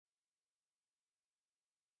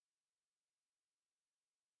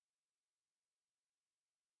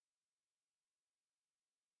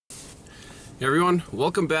Hey everyone,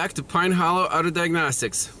 welcome back to Pine Hollow Auto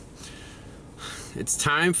Diagnostics. It's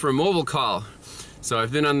time for a mobile call. So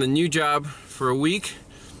I've been on the new job for a week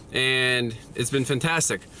and it's been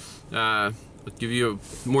fantastic. I'll give you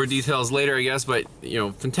more details later, I guess, but you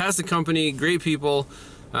know, fantastic company, great people,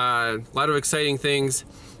 a lot of exciting things.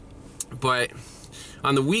 But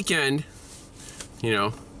on the weekend, you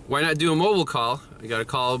know, why not do a mobile call? I got a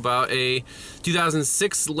call about a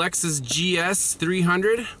 2006 Lexus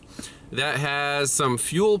GS300 that has some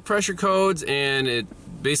fuel pressure codes and it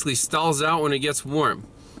basically stalls out when it gets warm.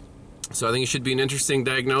 So I think it should be an interesting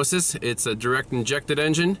diagnosis. It's a direct injected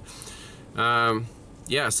engine.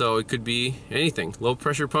 Yeah, so it could be anything. Low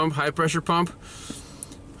pressure pump, high pressure pump.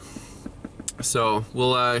 So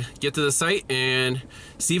we'll get to the site and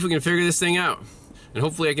see if we can figure this thing out. And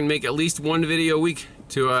hopefully I can make at least one video a week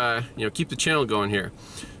to you know, keep the channel going here.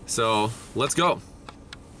 So let's go.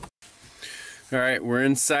 All right, we're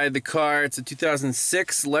inside the car. It's a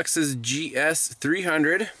 2006 Lexus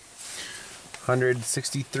GS300,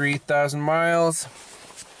 163,000 miles.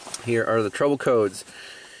 Here are the trouble codes.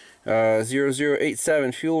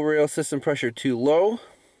 0087, fuel rail system pressure too low.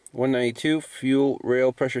 192, fuel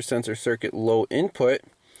rail pressure sensor circuit low input.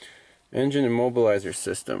 Engine immobilizer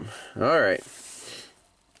system. All right,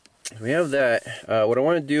 we have that. What I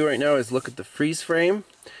want to do right now is look at the freeze frame,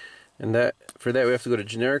 and for that we have to go to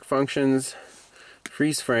generic functions,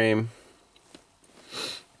 freeze frame.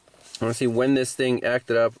 I want to see when this thing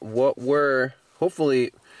acted up,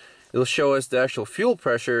 hopefully it'll show us the actual fuel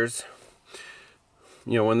pressures,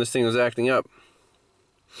 you know, when this thing was acting up.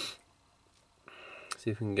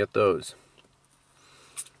 See if we can get those.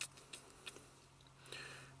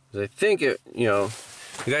 I think it, you know,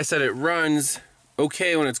 the guy said it runs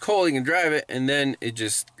okay when it's cold, you can drive it, and then it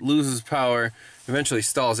just loses power, eventually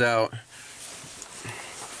stalls out.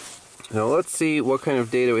 Now let's see what kind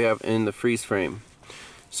of data we have in the freeze frame.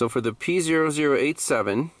 So for the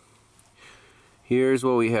P0087, here's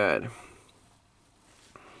what we had.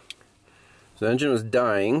 So the engine was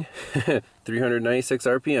dying, 396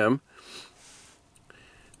 RPM,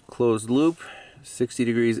 closed loop, 60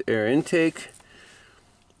 degrees air intake.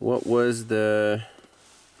 What was the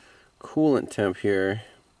coolant temp here?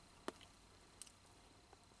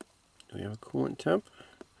 Do we have a coolant temp?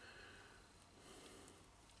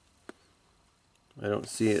 I don't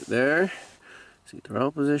see it there. See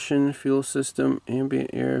throttle position, fuel system,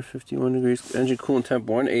 ambient air 51 degrees, engine coolant temp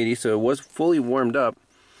 180, so it was fully warmed up.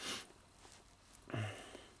 You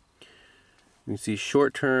can see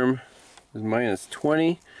short term was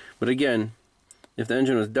 -20, but again, if the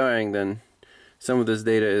engine was dying, then some of this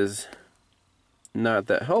data is not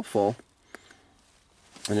that helpful.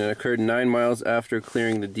 And it occurred 9 miles after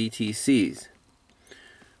clearing the DTCs.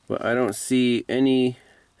 But I don't see any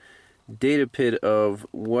data PID of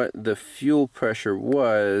what the fuel pressure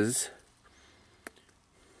was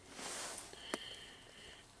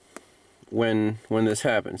when this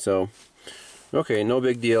happened. So okay, no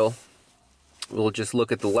big deal. We'll just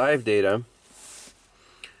look at the live data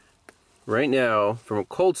right now from a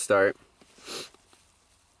cold start.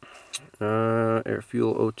 Air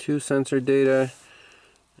fuel O2 sensor data.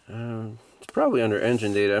 It's probably under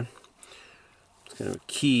engine data. It's kind of a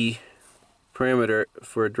key parameter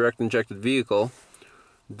for a direct injected vehicle.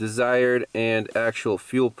 Desired and actual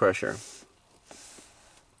fuel pressure.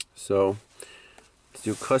 So let's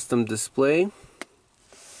do custom display.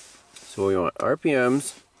 So we want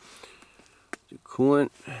RPMs, do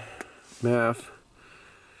coolant, MAF,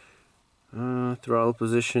 throttle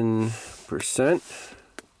position percent,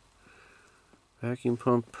 vacuum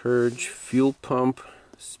pump, purge, fuel pump,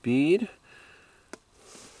 speed.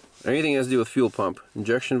 Anything has to do with fuel pump.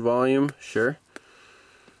 Injection volume, sure.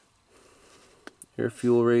 Air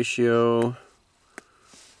fuel ratio.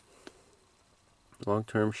 Long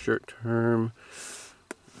term, short term.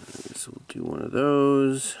 I guess we'll do one of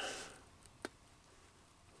those.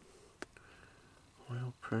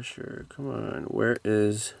 Oil pressure, come on, where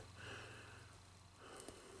is...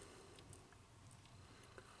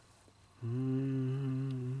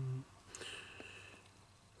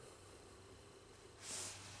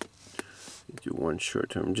 Do one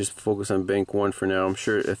short term. Just focus on bank 1 for now. I'm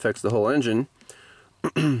sure it affects the whole engine.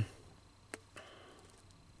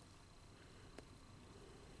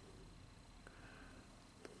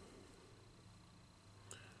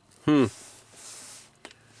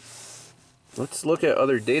 Let's look at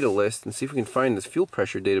other data lists and see if we can find this fuel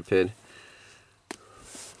pressure data PID.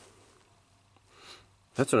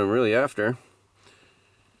 That's what I'm really after.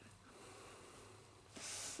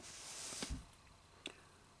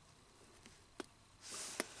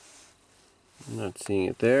 I'm not seeing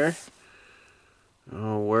it there.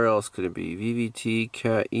 Oh, where else could it be? VVT,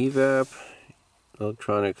 cat evap,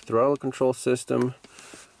 electronic throttle control system.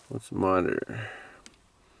 Let's monitor.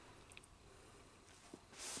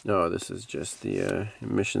 No, this is just the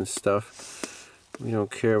emission stuff. We don't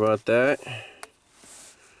care about that.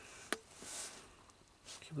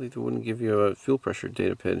 Can't believe it wouldn't give you a fuel pressure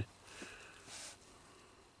data PHAD.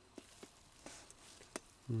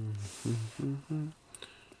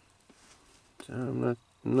 So I'm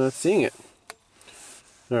not seeing it.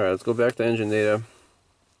 All right, let's go back to engine data.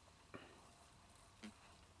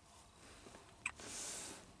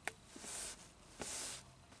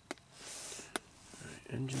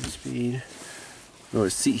 Engine speed. Oh,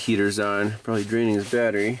 his seat heater's on. Probably draining his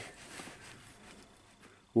battery.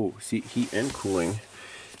 Whoa, seat heat and cooling.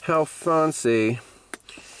 How fancy.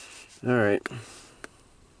 Alright.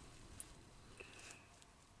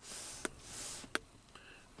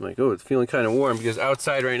 I'm like, oh, it's feeling kind of warm because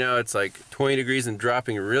outside right now it's like 20 degrees and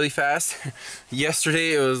dropping really fast.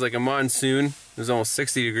 Yesterday it was like a monsoon. It was almost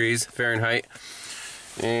 60 degrees Fahrenheit.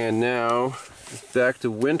 And now it's back to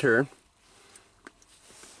winter.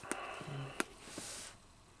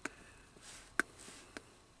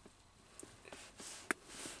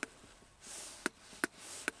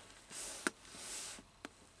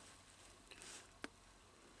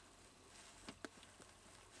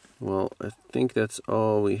 Well, I think that's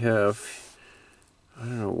all we have. I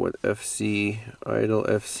don't know what FC, idle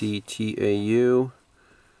FC TAU.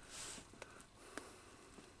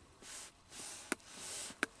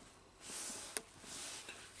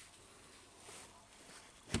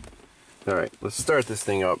 Alright, let's start this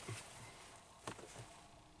thing up.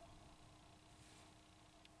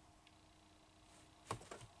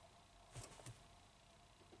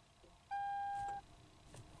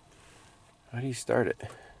 How do you start it?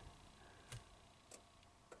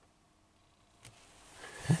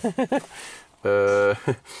 What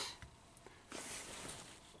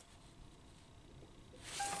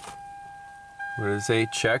does it say?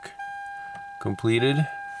 Check. Completed.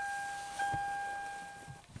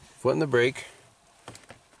 Foot in the brake.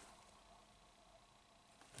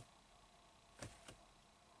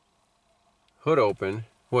 Hood open.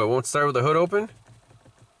 What, it won't start with the hood open?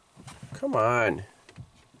 Come on.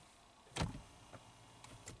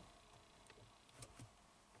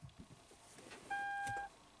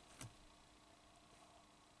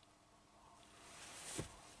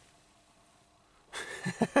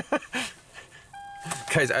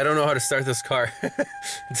 Guys, I don't know how to start this car.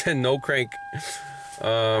 It's a no crank.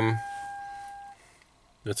 That's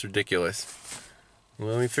ridiculous. Well,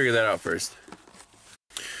 let me figure that out first.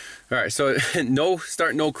 Alright, so no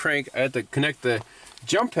start, no crank. I had to connect the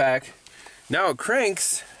jump pack. Now it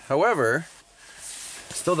cranks, however,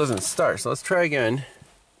 still doesn't start. So let's try again.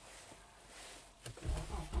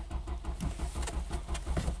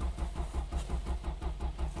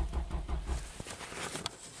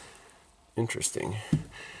 Interesting.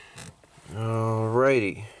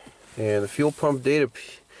 Alrighty, and the fuel pump data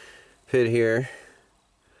PHAD here.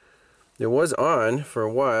 It was on for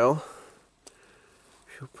a while.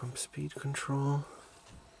 Fuel pump speed control.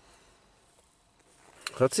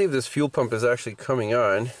 Let's see if this fuel pump is actually coming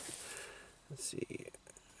on. Let's see.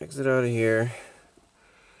 Exit out of here.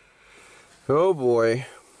 Oh boy.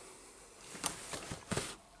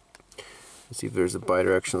 Let's see if there's a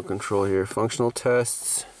bidirectional control here. Functional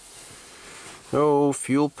tests. No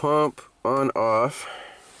fuel pump on off.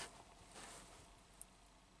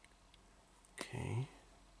 Okay.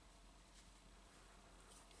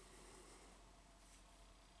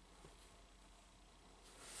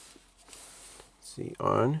 Let's see,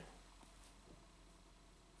 on.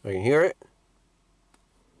 I can hear it.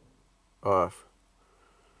 Off.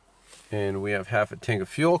 And we have half a tank of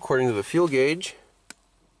fuel according to the fuel gauge.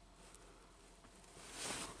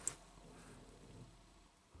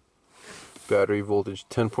 Battery voltage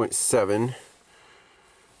 10.7.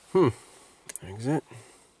 Exit.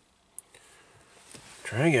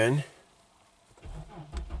 Try again.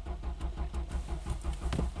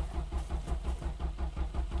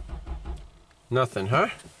 Nothing, huh?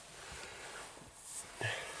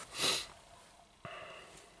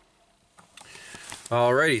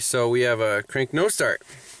 Alrighty, so we have a crank no start.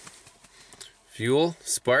 Fuel,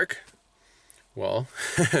 spark. Well,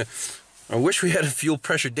 I wish we had a fuel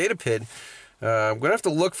pressure data PHAD. I'm gonna have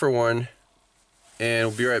to look for one, and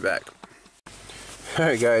we'll be right back.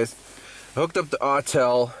 Alright guys, I hooked up the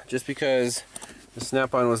Autel just because the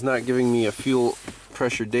Snap-on was not giving me a fuel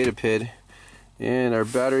pressure data PHAD, and our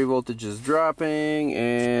battery voltage is dropping,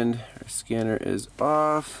 and our scanner is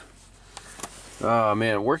off. Oh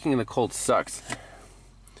man, working in the cold sucks.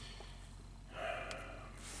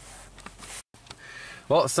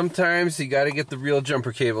 Well, sometimes you got to get the real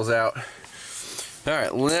jumper cables out. All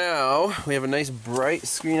right, now we have a nice bright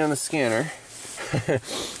screen on the scanner.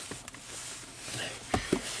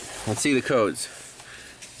 Let's see the codes.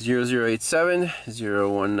 0087,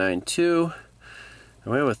 0192.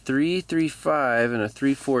 And we have a 335 and a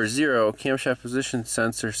 340 camshaft position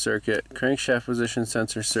sensor circuit, crankshaft position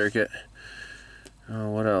sensor circuit. Oh,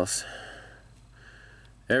 what else?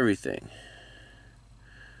 Everything.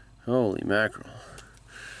 Holy mackerel.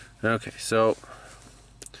 Okay, so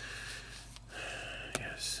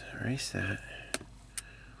yes, erase that.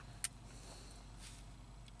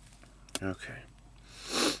 Okay.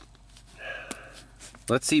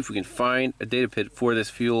 Let's see if we can find a data PHAD for this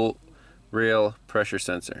fuel rail pressure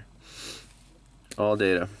sensor. All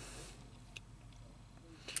data.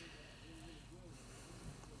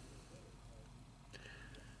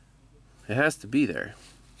 It has to be there.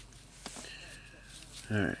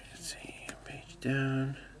 Alright, let's see. Page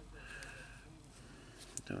down.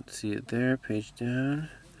 Don't see it there. Page down.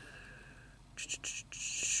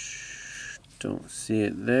 Don't see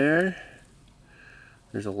it there.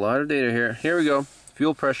 There's a lot of data here. Here we go.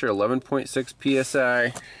 Fuel pressure 11.6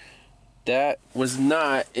 psi. That was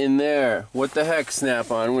not in there. What the heck,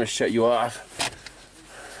 Snap-on? I'm going to shut you off.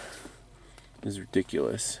 This is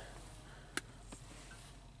ridiculous.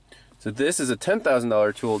 So this is a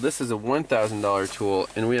 $10,000 tool. This is a $1,000 tool,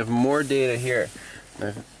 and we have more data here.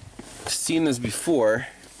 I've seen this before.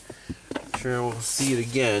 I'm sure we'll see it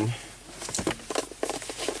again.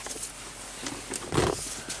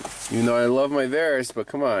 Even though I love my Varus, but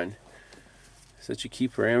come on. Such a key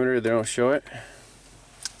parameter, they don't show it.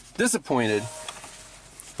 Disappointed.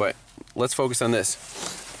 But let's focus on this.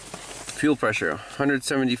 Fuel pressure,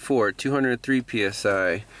 174, 203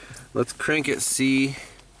 psi. Let's crank it, see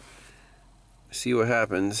what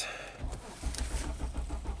happens.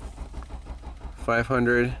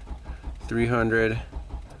 500, 300.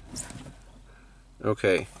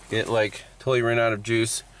 Okay, it like totally ran out of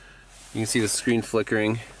juice. You can see the screen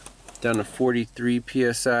flickering. Down to 43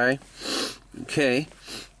 psi. Okay,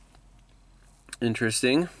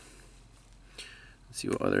 interesting. Let's see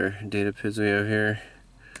what other data PHADs we have here.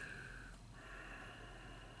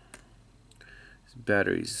 This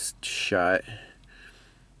battery's shot.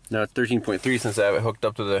 Now it's 13.3 since I have it hooked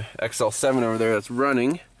up to the XL7 over there that's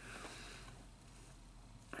running.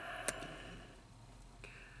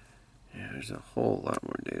 Yeah, there's a whole lot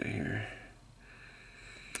more data here.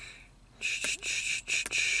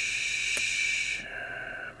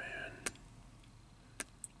 Man.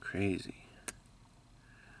 Crazy.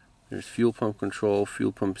 There's fuel pump control,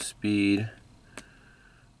 fuel pump speed.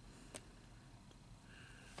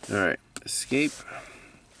 Alright, escape.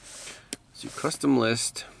 Let's do custom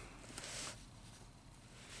list.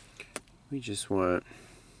 We just want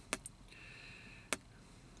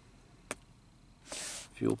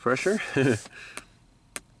fuel pressure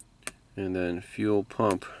and then fuel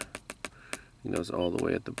pump. I think that was all the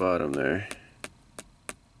way at the bottom there.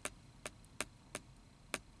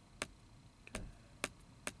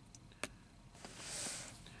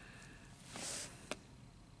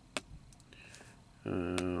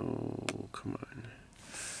 Oh, come on.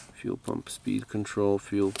 Fuel pump speed control,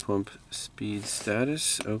 fuel pump speed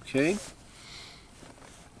status, okay.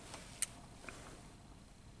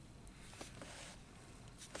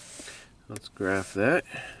 Let's graph that.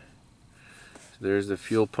 So there's the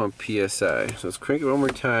fuel pump PSI. So let's crank it one more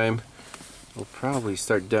time. It'll probably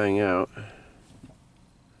start dying out.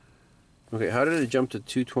 Okay, how did it jump to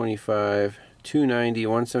 225, 290,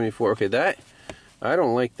 174? Okay, that, I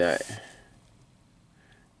don't like that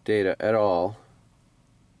data at all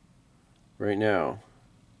right now.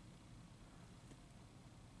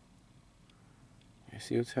 You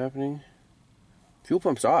see what's happening? Fuel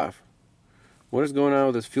pump's off. What is going on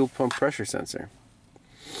with this fuel pump pressure sensor?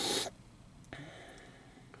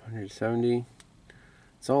 170.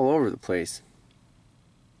 It's all over the place.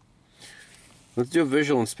 Let's do a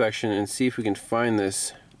visual inspection and see if we can find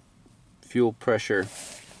this fuel pressure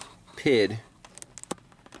PHAD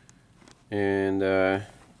and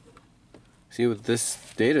see what this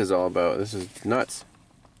data is all about. This is nuts.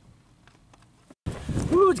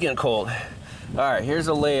 Ooh, it's getting cold. Alright, here's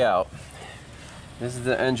a layout. This is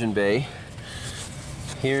the engine bay.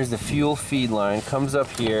 Here's the fuel feed line, comes up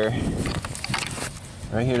here,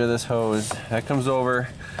 right here to this hose. That comes over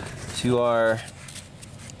to our,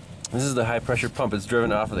 this is the high pressure pump. It's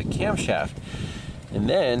driven off of the camshaft. And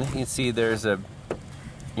then you can see there's a,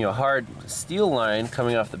 hard steel line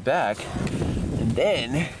coming off the back. And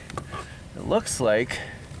then it looks like,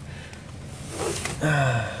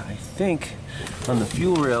 I think on the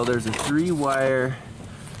fuel rail there's a 3-wire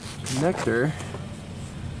connector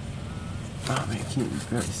Oh man, can't you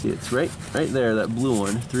barely see it? It's right there, that blue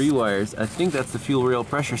one. 3 wires. I think that's the fuel rail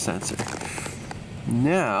pressure sensor.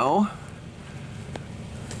 Now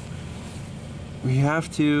we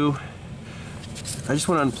have to. I just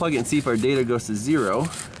want to unplug it and see if our data goes to 0.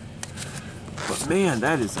 But man,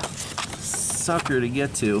 that is a sucker to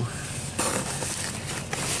get to.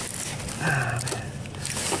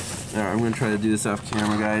 Alright, I'm going to try to do this off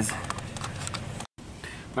camera, guys.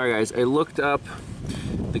 Alright guys, I looked up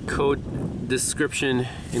the code description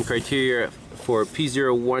and criteria for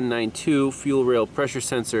P0192 fuel rail pressure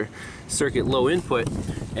sensor circuit low input,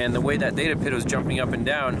 and the way that data pit was jumping up and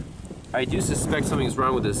down, I do suspect something's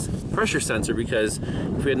wrong with this pressure sensor, because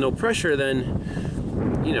if we had no pressure,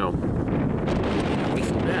 then, you know,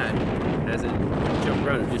 it's bad. It hasn't jumped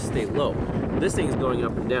around, it just stayed low. This thing is going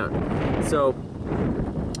up and down. So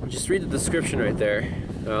just read the description right there.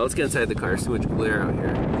 Let's get inside the car, so much glare out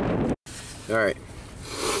here. Alright.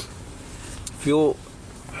 Fuel.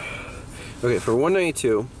 Okay, for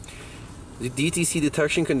 192, the DTC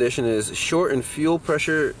detection condition is short fuel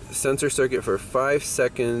pressure sensor circuit for 5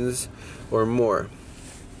 seconds or more.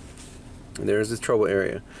 And there's this trouble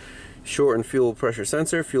area. Short fuel pressure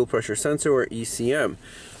sensor, or ECM.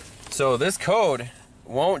 So this code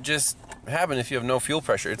won't just happen if you have no fuel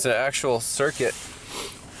pressure. It's an actual circuit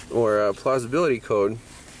or a plausibility code.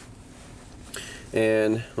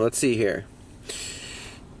 And let's see here.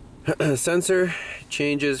 Sensor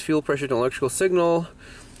changes fuel pressure to electrical signal.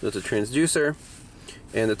 That's a transducer.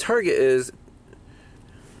 And the target is,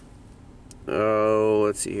 oh,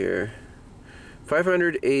 let's see here,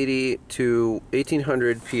 580 to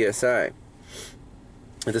 1800 psi.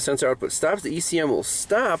 If the sensor output stops, the ECM will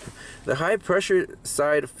stop the high pressure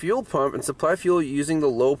side fuel pump and supply fuel using the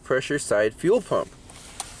low pressure side fuel pump.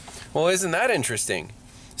 Well, isn't that interesting?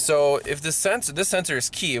 So if this sensor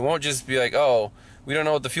is key, it won't just be like, oh, we don't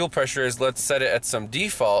know what the fuel pressure is, let's set it at some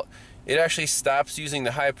default. It actually stops using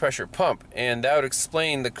the high pressure pump, and that would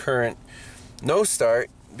explain the current no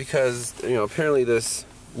start, because, you know, apparently this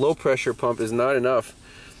low pressure pump is not enough,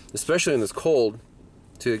 especially in this cold,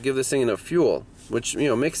 to give this thing enough fuel, which, you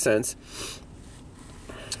know, makes sense.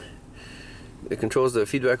 It controls the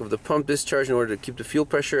feedback of the pump discharge in order to keep the fuel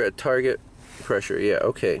pressure at target pressure. Yeah,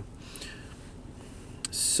 okay.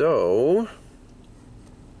 So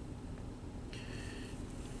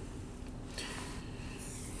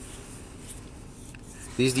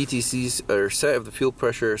these DTCs are set if the fuel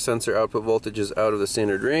pressure sensor output voltage is out of the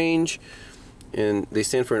standard range, and they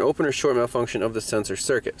stand for an open or short malfunction of the sensor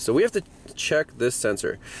circuit. So we have to check this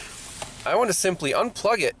sensor. I want to simply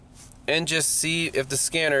unplug it and just see if the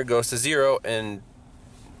scanner goes to 0, and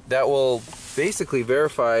that will basically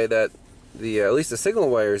verify that the at least the signal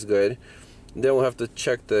wire is good. Then we'll have to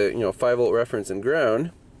check the 5-volt reference and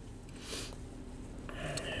ground.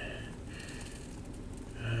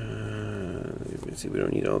 See, we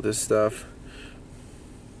don't need all this stuff.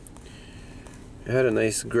 I had a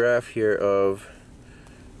nice graph here of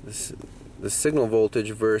this, the signal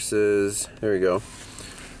voltage versus, there we go,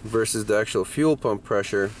 versus the actual fuel pump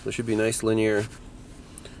pressure. There should be a nice linear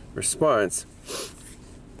response.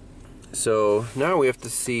 So now we have to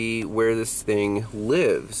see where this thing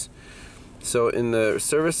lives. So in the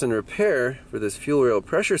service and repair for this fuel rail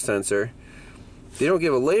pressure sensor, they don't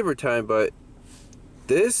give a labor time, but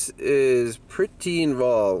this is pretty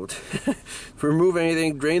involved. Remove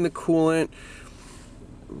anything, drain the coolant,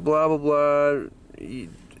 blah blah blah.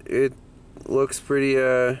 It looks pretty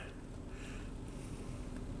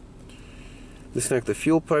disconnect the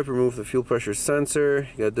fuel pipe, remove the fuel pressure sensor.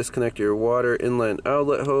 You gotta disconnect your water inlet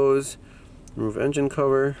outlet hose, remove engine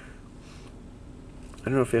cover. I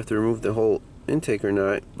don't know if you have to remove the whole intake or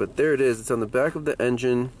not, but there it is. It's on the back of the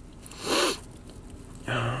engine.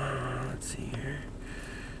 Let's see here.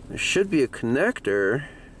 There should be a connector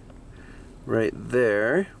right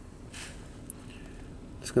there.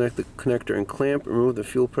 Disconnect the connector and clamp, remove the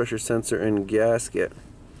fuel pressure sensor and gasket.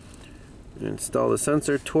 Install the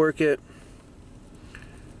sensor, torque it.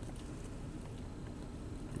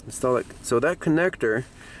 Install it. So that connector,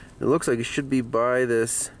 it looks like it should be by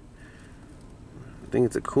this, I think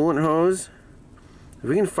it's a coolant hose. If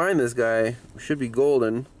we can find this guy, it should be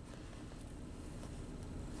golden.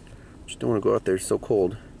 Just don't want to go out there, it's so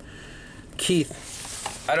cold.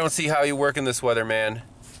 Keith, I don't see how you work in this weather, man.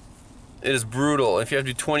 It is brutal. If you have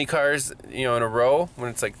to do 20 cars, in a row, when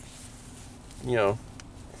it's like,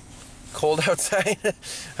 cold outside,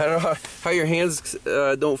 I don't know how your hands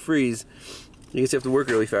don't freeze. You guess you have to work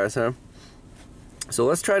really fast, huh? So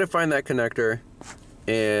let's try to find that connector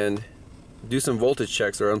and do some voltage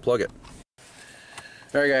checks or unplug it.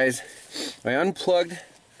 Alright guys, I unplugged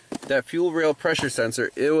that fuel rail pressure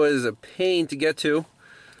sensor. It was a pain to get to.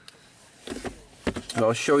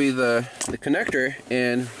 I'll show you the connector,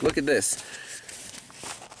 and look at this.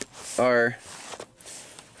 Our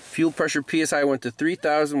fuel pressure PSI went to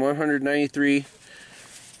 3,193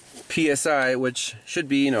 PSI, which should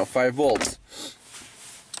be, 5 volts.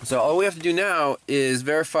 So all we have to do now is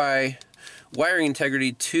verify wiring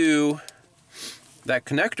integrity to that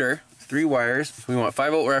connector. 3 wires. We want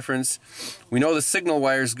 5 volt reference. We know the signal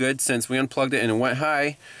wire is good since we unplugged it and it went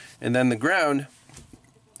high, and then the ground,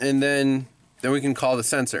 and then we can call the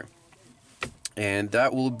sensor, and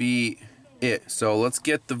that will be it. So let's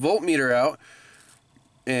get the voltmeter out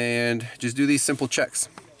and just do these simple checks.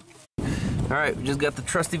 Alright, we just got the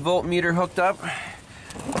trusty voltmeter hooked up.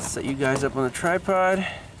 Let's set you guys up on the tripod.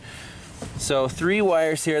 So 3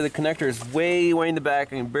 wires here. The connector is way in the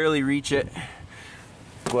back. I can barely reach it,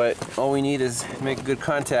 but all we need is make good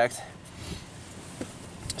contact.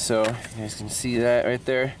 So you guys can see that right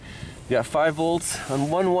there. We got 5 volts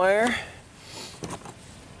on 1 wire.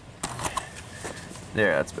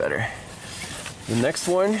 There, that's better. The next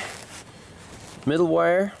one, middle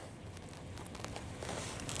wire,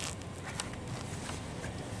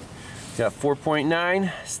 got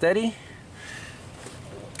 4.9 steady.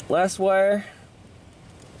 Last wire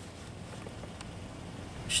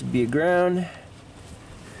should be a ground,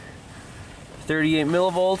 38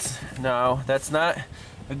 millivolts. No, that's not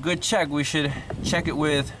a good check. We should check it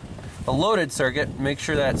with a loaded circuit, make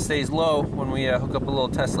sure that stays low when we hook up a little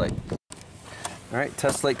test light. Alright,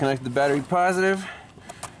 test light connected to battery positive,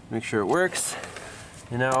 make sure it works,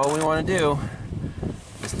 and now all we want to do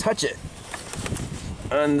is touch it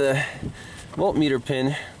on the voltmeter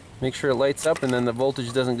pin, make sure it lights up, and then the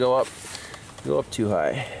voltage doesn't go up too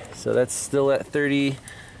high. So that's still at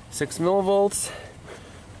 36 millivolts.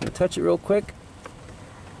 I'm going to touch it real quick.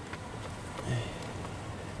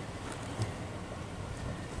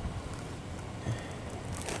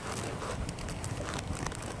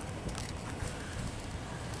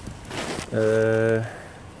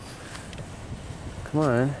 Come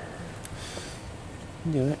on. You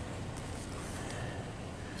can do it.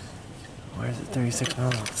 Why is it 36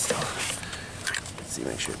 millivolts still? Let's see,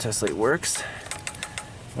 make sure test light works.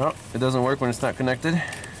 Oh, it doesn't work when it's not connected.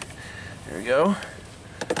 There we go.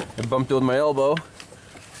 I bumped it with my elbow.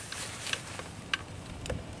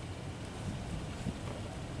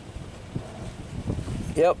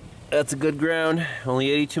 Yep, that's a good ground. Only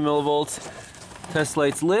 82 millivolts. Test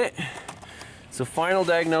light's lit. So final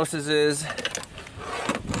diagnosis is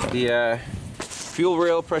the fuel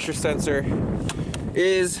rail pressure sensor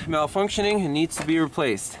is malfunctioning and needs to be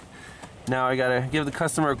replaced. Now I gotta give the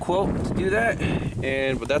customer a quote to do that,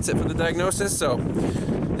 but that's it for the diagnosis. So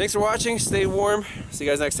thanks for watching, stay warm, see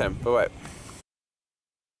you guys next time, bye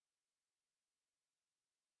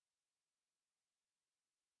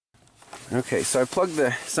bye. Okay, so I plugged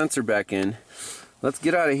the sensor back in. Let's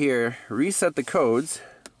get out of here, reset the codes.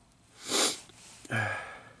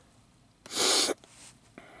 Let's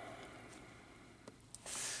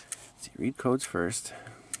see, read codes first.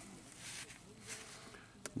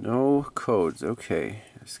 No codes, okay.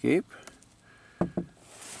 Escape.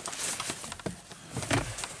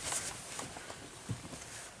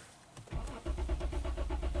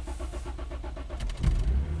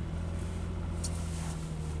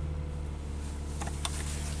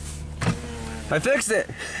 I fixed it!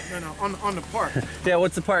 No, on the part. Yeah,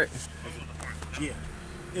 what's the part? Yeah.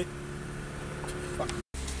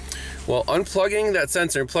 Well, unplugging that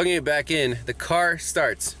sensor and plugging it back in, the car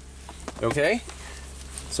starts. Okay?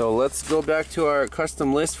 So let's go back to our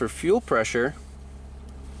custom list for fuel pressure.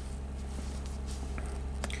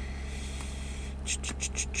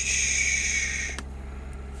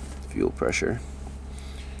 Fuel pressure.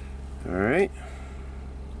 All right.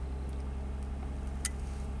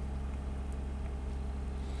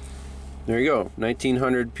 There you go,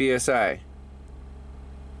 1900 PSI.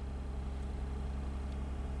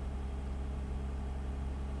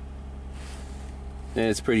 And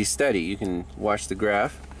it's pretty steady. You can watch the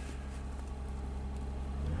graph.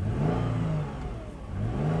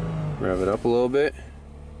 Rev it up a little bit.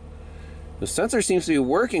 The sensor seems to be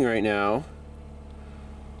working right now.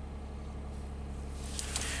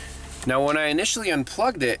 Now when I initially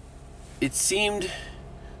unplugged it, it seemed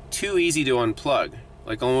too easy to unplug.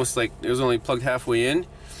 Like almost like it was only plugged halfway in.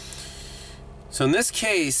 So in this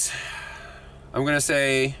case, I'm gonna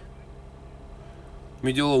say, let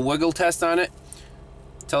me do a little wiggle test on it.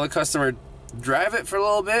 Tell the customer, drive it for a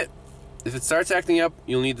little bit. If it starts acting up,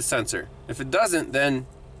 you'll need the sensor. If it doesn't, then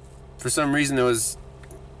for some reason it was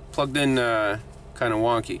plugged in kind of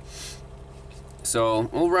wonky. So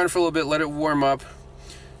we'll run for a little bit, let it warm up,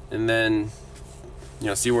 and then, you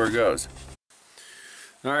know, see where it goes.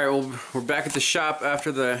 All right, well, we're back at the shop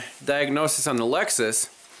after the diagnosis on the Lexus,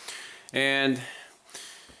 and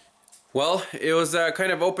well, it was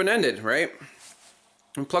kind of open-ended, right?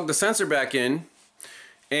 We plugged the sensor back in,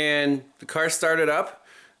 and the car started up.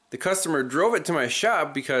 The customer drove it to my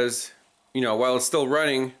shop because, you know, while it's still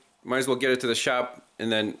running, might as well get it to the shop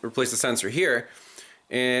and then replace the sensor here.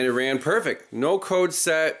 And it ran perfect. No code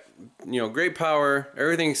set, you know, great power.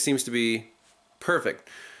 Everything seems to be perfect.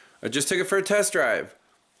 I just took it for a test drive.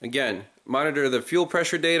 Again, monitor the fuel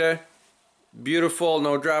pressure data. Beautiful,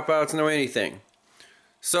 no dropouts, no anything.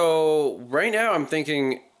 So right now I'm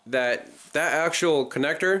thinking that actual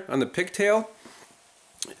connector on the pigtail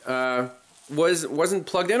wasn't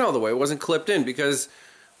plugged in all the way. It wasn't clipped in, because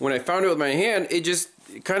when I found it with my hand, it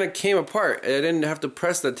kind of came apart. I didn't have to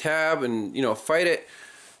press the tab and, you know, fight it.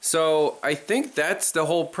 So I think that's the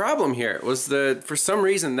whole problem here. It was for some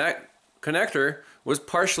reason that connector was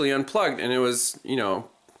partially unplugged, and it was, you know,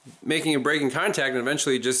 making and breaking contact, and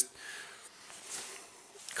eventually just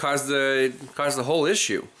caused the whole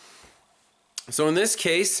issue. So in this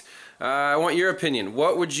case, I want your opinion.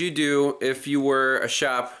 What would you do if you were a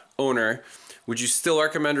shop owner? Would you still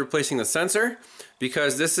recommend replacing the sensor?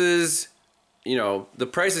 Because this is, you know, the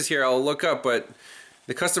prices here I'll look up, but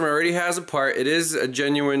the customer already has a part. It is a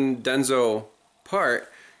genuine Denso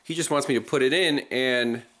part. He just wants me to put it in,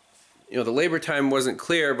 and, you know, the labor time wasn't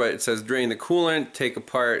clear, but it says drain the coolant, take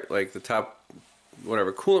apart like the top,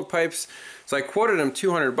 whatever, coolant pipes. So I quoted him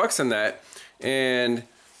 $200 on that, and,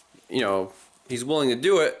 you know, he's willing to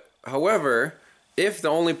do it. However, if the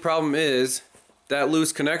only problem is that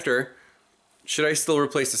loose connector, should I still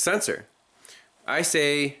replace the sensor? I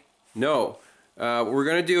say no. What we're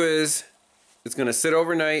gonna do is, it's gonna sit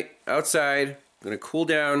overnight outside, gonna cool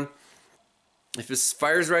down. If it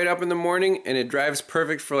fires right up in the morning and it drives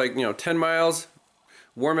perfect for, like, you know, 10 miles,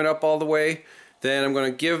 warm it up all the way, then I'm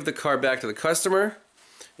gonna give the car back to the customer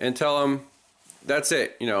and tell them that's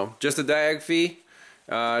it, you know, just a diag fee,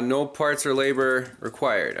 no parts or labor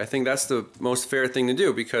required. I think that's the most fair thing to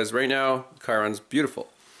do, because right now the car runs beautiful.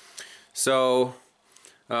 So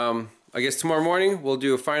I guess tomorrow morning we'll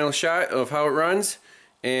do a final shot of how it runs,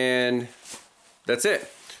 and that's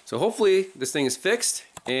it. So hopefully this thing is fixed,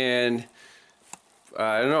 and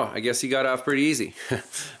I don't know, I guess he got off pretty easy.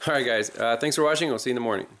 Alright guys, thanks for watching. I'll see you in the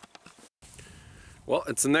morning. Well,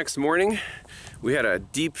 it's the next morning. We had a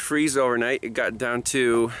deep freeze overnight. It got down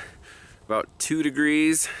to about 2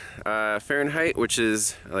 degrees Fahrenheit, which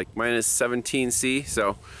is like minus 17 C.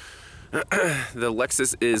 So the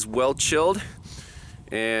Lexus is well chilled,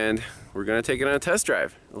 and we're gonna take it on a test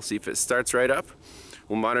drive. We'll see if it starts right up.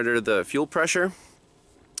 We'll monitor the fuel pressure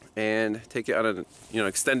and take it on a, you know,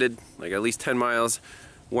 extended, like at least 10 miles,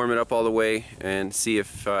 warm it up all the way, and see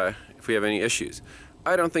if we have any issues.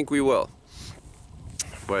 I don't think we will,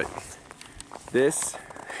 but this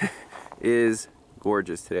is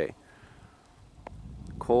gorgeous today.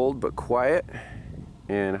 Cold but quiet,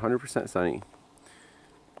 and 100% sunny.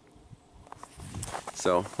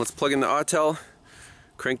 So let's plug in the Autel,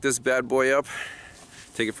 crank this bad boy up,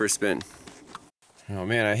 take it for a spin. Oh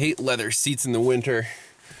man, I hate leather seats in the winter.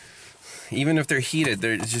 Even if they're heated,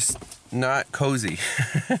 they're just not cozy.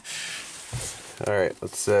 All right,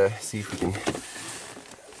 let's see if we can.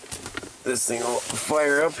 This thing will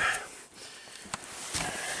fire up.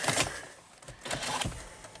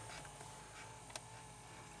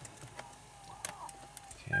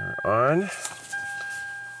 Okay, we're on.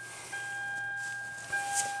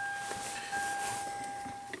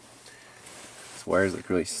 These wires look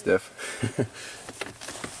really stiff.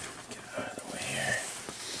 Get out of the way here.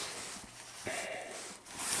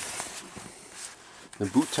 The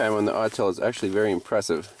boot time on the Autel is actually very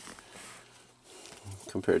impressive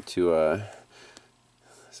compared to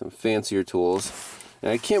some fancier tools.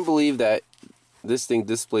 And I can't believe that this thing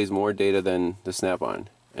displays more data than the Snap-on.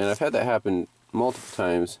 And I've had that happen multiple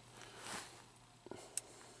times.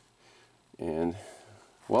 And,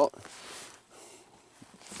 well,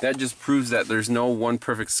 that just proves that there's no one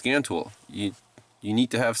perfect scan tool. You need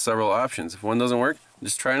to have several options. If one doesn't work,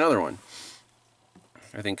 just try another one.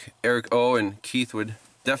 I think Eric O and Keith would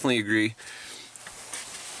definitely agree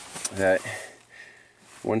that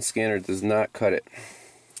one scanner does not cut it.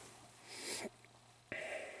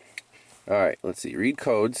 Alright, let's see. Read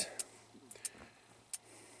codes.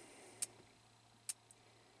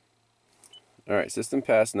 Alright, system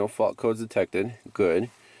passed, no fault codes detected. Good.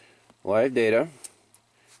 Live data.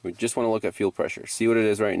 We just want to look at fuel pressure. See what it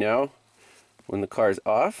is right now when the car is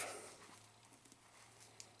off.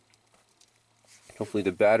 Hopefully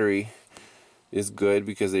the battery is good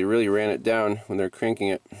because they really ran it down when they're cranking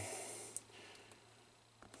it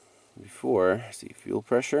before. See, fuel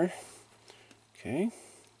pressure. Okay.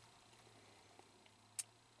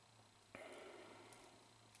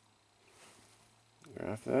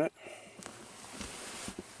 Graph that.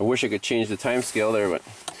 I wish I could change the time scale there, but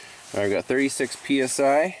I got 36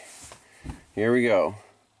 psi. Here we go.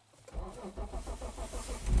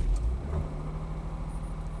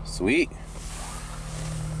 Sweet.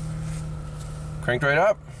 Cranked right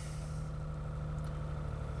up.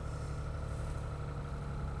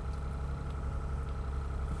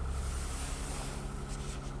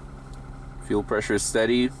 Fuel pressure is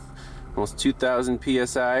steady, almost 2,000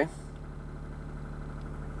 psi.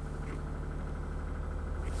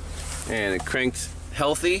 And it cranked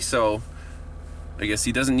healthy, so I guess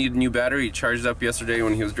he doesn't need a new battery. He charged up yesterday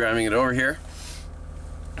when he was driving it over here.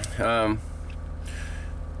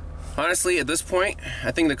 Honestly, at this point,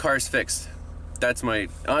 I think the car is fixed. That's my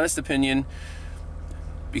honest opinion,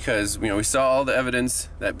 because we saw all the evidence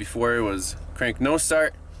that before it was crank no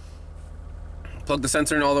start, plug the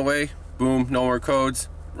sensor in all the way, boom, no more codes,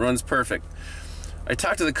 runs perfect. I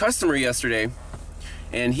talked to the customer yesterday,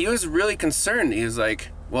 and he was really concerned. He was like,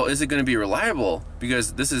 well, is it going to be reliable?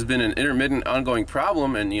 Because this has been an intermittent ongoing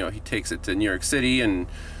problem, and he takes it to New York City and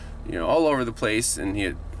all over the place, and he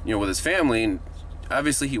had, with his family, and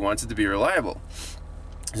obviously he wants it to be reliable.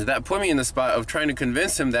 So that put me in the spot of trying to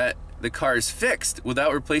convince him that the car is fixed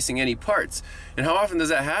without replacing any parts. And how often does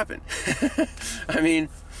that happen? I mean,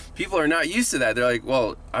 people are not used to that. They're like,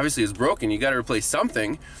 well, obviously it's broken, you got to replace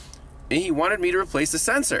something. And he wanted me to replace the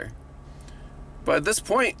sensor. But at this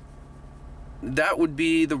point, that would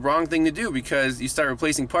be the wrong thing to do, because you start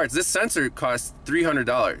replacing parts. This sensor costs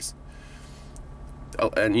 $300,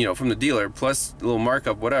 and from the dealer, plus a little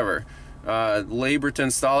markup, whatever. Labor to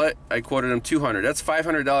install it, I quoted him $200. That's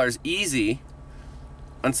 $500 easy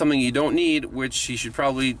on something you don't need, which you should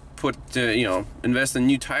probably put invest in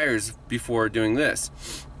new tires before doing this.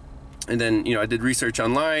 And then I did research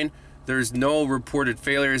online. There's no reported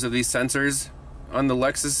failures of these sensors on the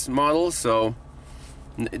Lexus model, so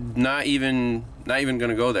not even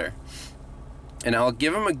gonna go there. And I'll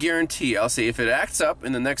give him a guarantee. I'll say if it acts up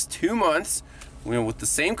in the next 2 months, with the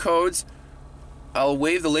same codes, I'll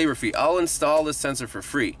waive the labor fee. I'll install the sensor for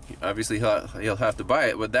free. Obviously he'll have to buy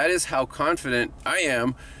it, but that is how confident I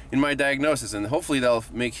am in my diagnosis, and hopefully that'll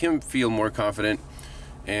make him feel more confident,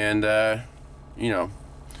 and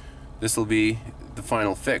this will be the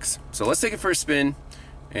final fix. So let's take it for a spin,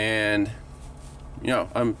 and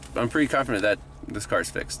I'm pretty confident that this car's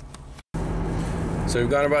fixed. So we've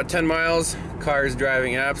gone about 10 miles. Car is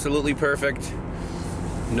driving absolutely perfect.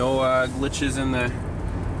 No glitches in the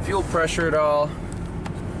fuel pressure at all.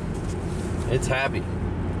 It's happy.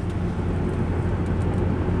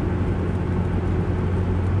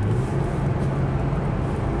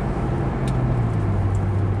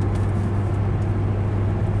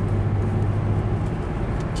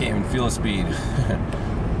 Can't even feel the speed.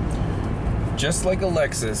 Just like a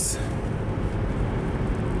Lexus.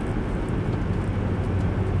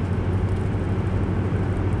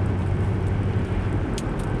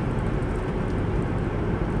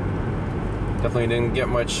 Definitely didn't get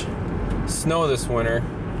much snow this winter.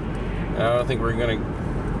 I don't think we're gonna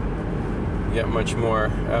get much more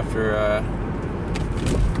after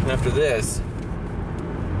this.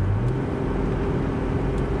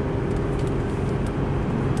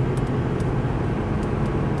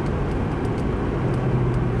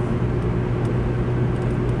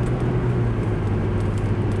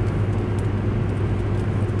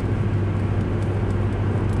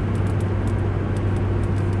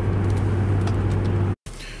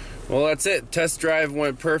 Well, that's it. Test drive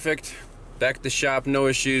went perfect. Back to the shop, no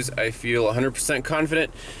issues. I feel 100%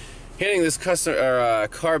 confident handing this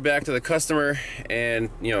car back to the customer, and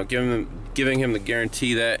giving him the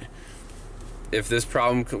guarantee that if this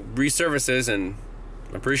problem resurfaces, and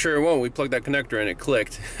I'm pretty sure it won't. We plugged that connector in, it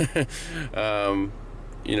clicked.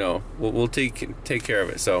 We'll take care of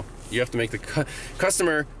it. So you have to make the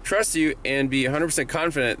customer trust you and be 100%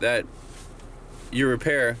 confident that your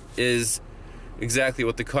repair is exactly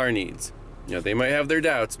what the car needs. They might have their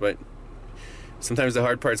doubts, but sometimes the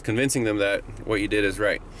hard part is convincing them that what you did is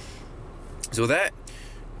right. So with that,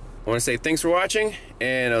 I want to say thanks for watching,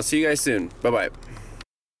 and I'll see you guys soon. Bye-bye.